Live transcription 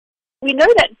We know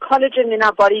that collagen in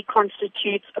our body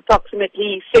constitutes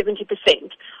approximately 70%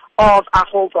 of our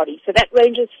whole body. So that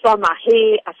ranges from our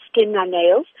hair, our skin, our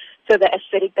nails, so the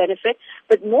aesthetic benefit,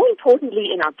 but more importantly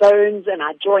in our bones and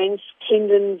our joints,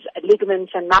 tendons,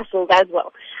 ligaments, and muscles as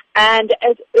well. And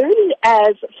as early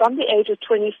as from the age of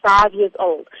 25 years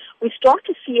old, we start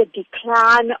to see a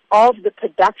decline of the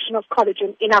production of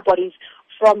collagen in our bodies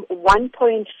from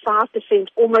 1.5%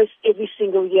 almost every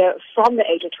single year from the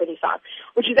age of 25,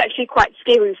 which is actually quite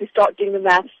scary if we start doing the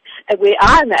maths at where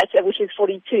I'm at, which is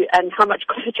 42, and how much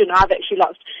collagen I've actually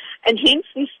lost. And hence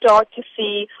we start to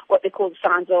see what they call the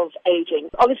signs of aging,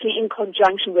 obviously in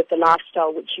conjunction with the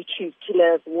lifestyle which you choose to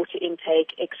live, water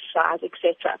intake, exercise,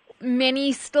 etc.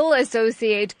 Many still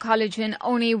associate collagen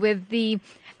only with the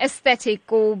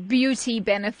aesthetic or beauty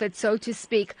benefits, so to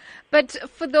speak. But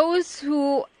for those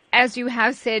who, as you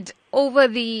have said, over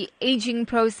the aging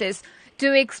process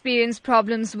do experience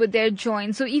problems with their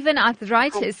joints or even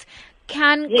arthritis,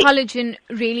 can collagen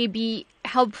really be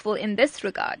helpful in this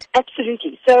regard?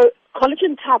 Absolutely. So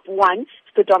collagen type 1 is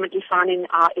predominantly found in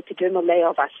our epidermal layer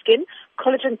of our skin.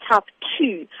 Collagen type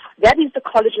 2, that is the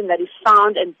collagen that is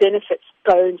found and benefits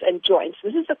bones and joints.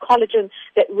 This is the collagen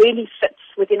that really fits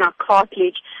within our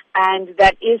cartilage and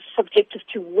that is subjective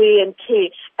to wear and tear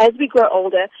as we grow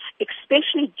older,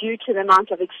 especially due to the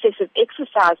amount of excessive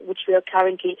exercise which we are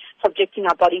currently subjecting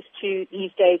our bodies to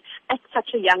these days at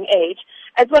such a young age,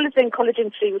 as well as then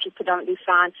collagen 3, which is predominantly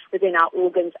found within our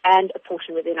organs and a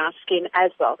portion within our skin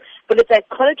as well. But it's that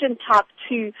collagen type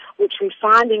 2 which we're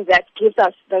finding that gives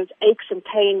us those aches and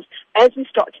pains as we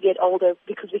start to get older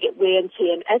because we get wear and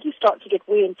tear. And as we start to get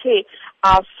wear and tear,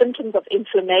 our symptoms of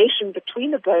inflammation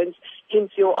between the bones,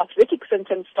 hence your arthritic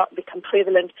symptoms, start to become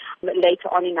prevalent later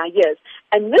on in our years.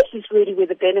 And this is really where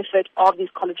the benefit of these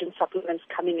collagen supplements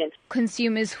coming in.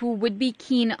 Consumers who would be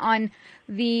keen on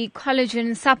the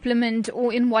collagen supplement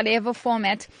or in whatever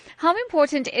format, how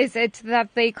important is it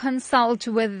that they consult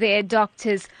with their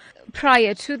doctors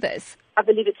prior to this? I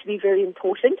believe it to be very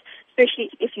important, especially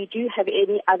if you do have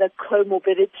any other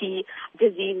comorbidity,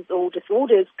 diseases or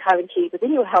disorders currently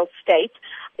within your health state.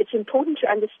 It's important to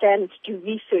understand and to do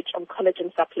research on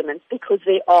collagen supplements because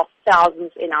there are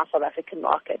thousands in our South African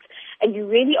market. And you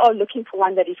really are looking for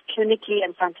one that is clinically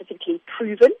and scientifically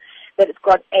proven, that it's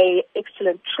got an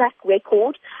excellent track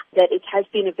record, that it has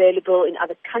been available in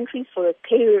other countries for a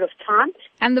period of time.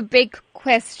 And the big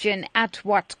question, at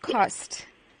what cost?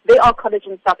 There are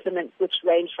collagen supplements which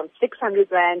range from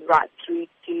 600 Rand right through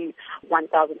to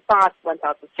 1,500,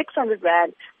 1,600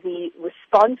 Rand. The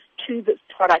response to this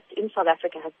product in South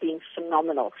Africa has been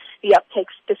phenomenal. The uptake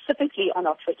specifically on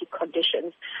arthritic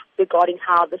conditions regarding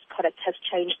how this product has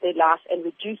changed their life and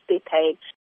reduced their pain